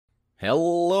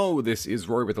Hello, this is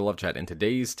Rory with the Love Chat, and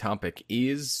today's topic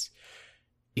is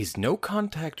no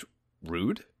contact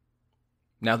rude?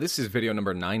 Now, this is video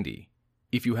number 90.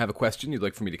 If you have a question you'd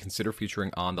like for me to consider featuring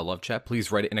on the Love Chat,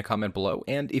 please write it in a comment below,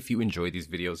 and if you enjoy these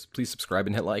videos, please subscribe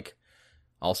and hit like.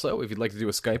 Also, if you'd like to do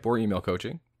a Skype or email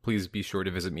coaching, please be sure to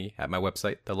visit me at my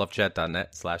website,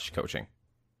 thelovechat.net/coaching.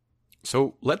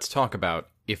 So, let's talk about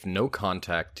if no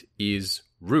contact is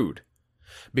rude.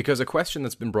 Because a question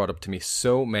that's been brought up to me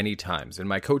so many times in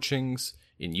my coachings,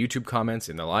 in YouTube comments,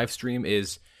 in the live stream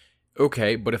is,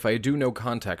 okay, but if I do no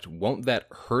contact, won't that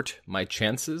hurt my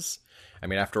chances? I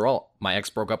mean, after all, my ex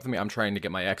broke up with me, I'm trying to get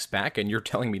my ex back, and you're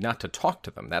telling me not to talk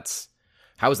to them.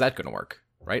 How is that going to work,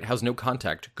 right? How's no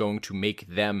contact going to make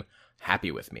them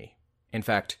happy with me? In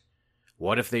fact,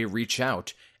 what if they reach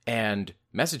out and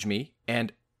message me,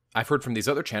 and I've heard from these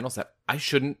other channels that I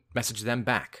shouldn't message them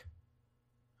back?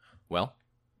 Well,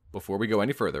 before we go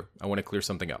any further, I want to clear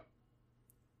something up.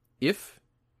 If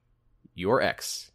your ex